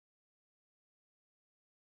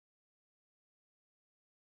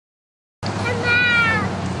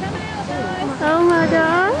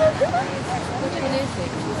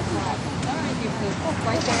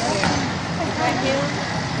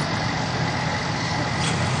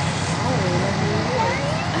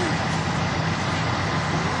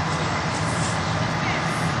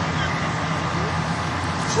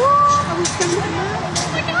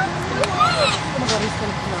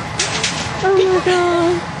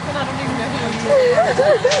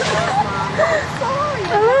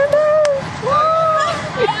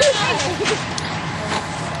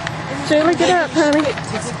Julie, get up, honey.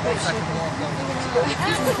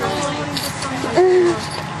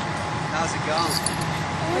 How's it going?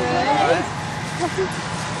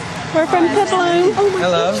 We're from Pebloom.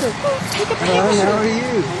 Hello. Hello, how are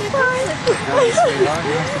you? Nice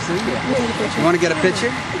to see you. You want to get a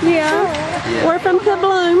picture? Yeah. We're from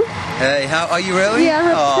Pebloom. Hey, how are you really? Yeah,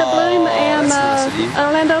 we're from Pebloom and nice of you.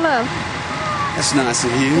 Orlando Love. That's nice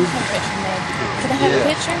of you. Could I have a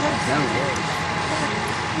picture? No worries.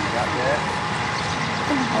 Got that?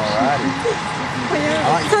 Alrighty.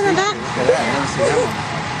 Turn it back. Look at that. I've never seen that one.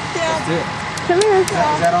 Let's do it. Come here. Is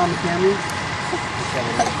that on the camera?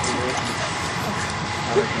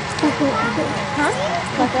 Huh?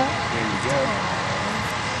 Like that? There you go.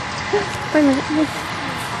 Wait a minute.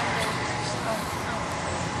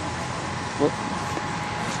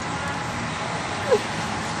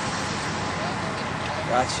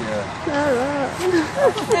 Gotcha. All right.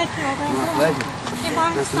 My pleasure.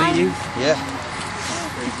 Nice to meet you. Yeah.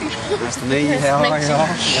 Nice to meet you. How are you all?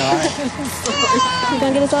 You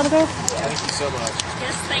gonna get his autograph? Thank you so much.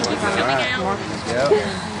 Yes, thank you for coming out.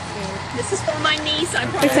 This is for my niece. I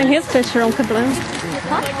It's in his picture on Pebloom.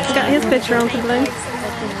 It's got his picture on Pebloom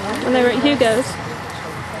when they were at Hugo's.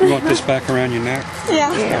 You want this back around your neck?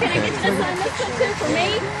 Yeah. Can I get this on this one for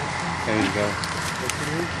me? There you go.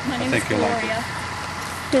 My name is think you'll like Gloria.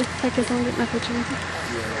 Here, take his on, get my picture.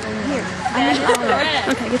 Here. That's correct.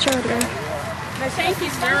 Okay, get your autograph. Thank you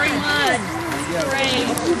very much. Great.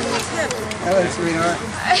 Hello, sweetheart.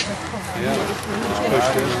 Yeah. Push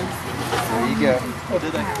this. There you go.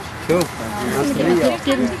 Cool. Nice to meet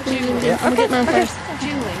you. I'm gonna get mine first.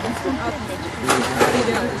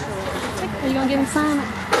 Are you gonna get him sign it?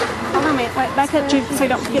 Hold on a minute. Wait, back up, Jude, so you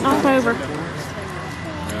don't get knocked over.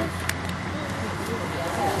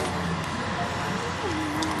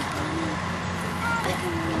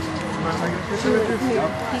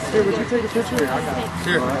 Here, would you take a picture? Here, I got it.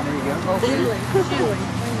 Here. All right, there you go.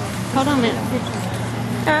 Hold on a minute.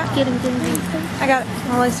 Get him. I got it.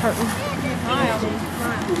 My leg's hurting.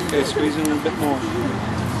 Okay, squeeze in a little bit more.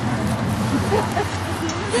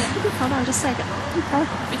 Hold on just a second. I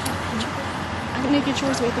need to get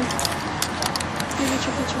yours with him. Let me get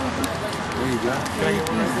your picture with him. There you go.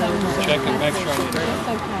 Check and make sure.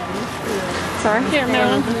 Sorry. Here,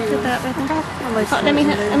 Marilyn. Get that right there. Let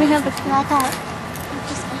me have the. I got it.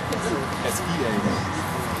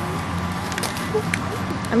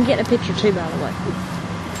 I'm getting a picture too, by the way.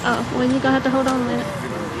 Oh, well, you're gonna have to hold on a minute. You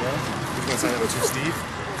want to sign that with you, Steve?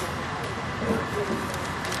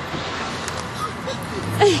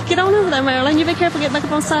 Hey, get on over there, Marilyn. You be careful. Get back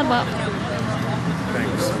up on the sidewalk. Thank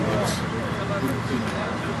you so much.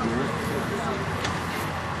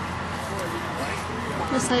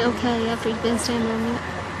 Just say okay after you've been standing there a minute.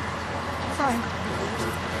 Sorry.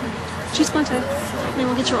 She's going to. Then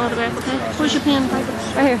we'll get your autograph, okay? Where's your pen and paper?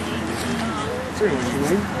 Right here. Sorry, what's your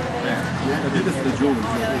name? I did this for the jewelry.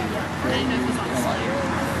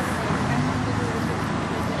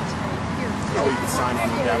 Oh, you can sign on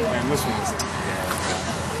that plan. This one is.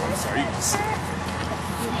 I'm sorry, you can just.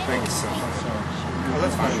 Thank you so much. Oh,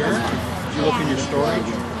 that's fine. Sure. Did you look in your storage?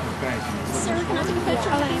 Thank you. Sir, can I take a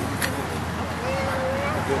picture?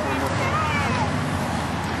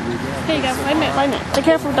 Here you go. Wait a minute. Be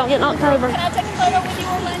careful. Don't get knocked over. Can I take a photo with you,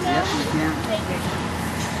 Orlando? Yes, you can.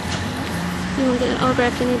 You want to get an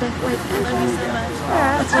autograph, you need to wait. Thank you so much.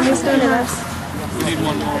 Alright, that's what he's doing to us. We need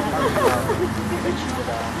one more.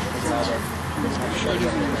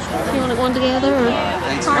 You want it one together or?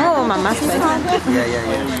 Thanks. Oh, my mustache.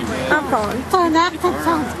 Yeah. I'm calling. Southern accent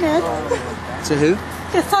sounds good. So who?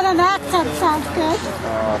 The southern accent sounds good.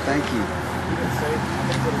 Oh, thank you.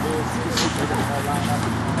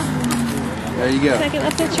 There you go. Taking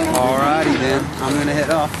a picture? Alrighty then. I'm gonna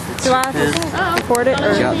head off. Do I record it?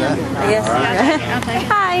 Or? Got that? Yes. I'll take it.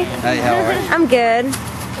 Hi. Hey, how are you? I'm good.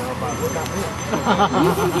 I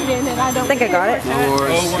think I got it.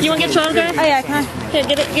 Yours. You want to get your autograph? Oh yeah, can I? Here,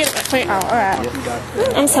 get it right quick. Oh, all right.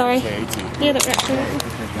 I'm sorry. Get it right quick.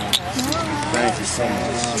 Thank you so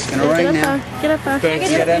much. It's gonna rain now. Get up there. Get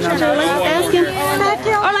Get that number. Ask him.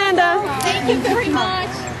 Orlando. Thank you very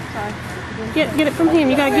much. Get it from him.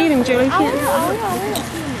 You gotta get him, Julie. You can't.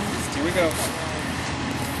 Here we go.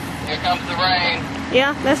 Here comes the rain.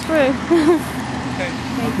 Yeah, that's true.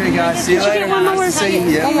 Okay, guys. See you Did you later. get one more? Nice to see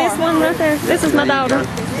you. On this one right there. This is my daughter.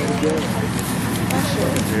 There you go.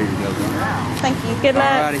 Thank you. Good luck.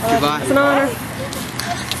 Alrighty. Goodbye. It's an honor.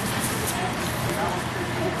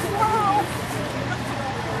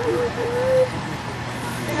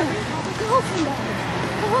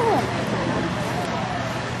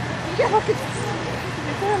 You're looking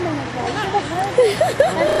for a minute,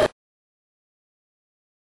 guys.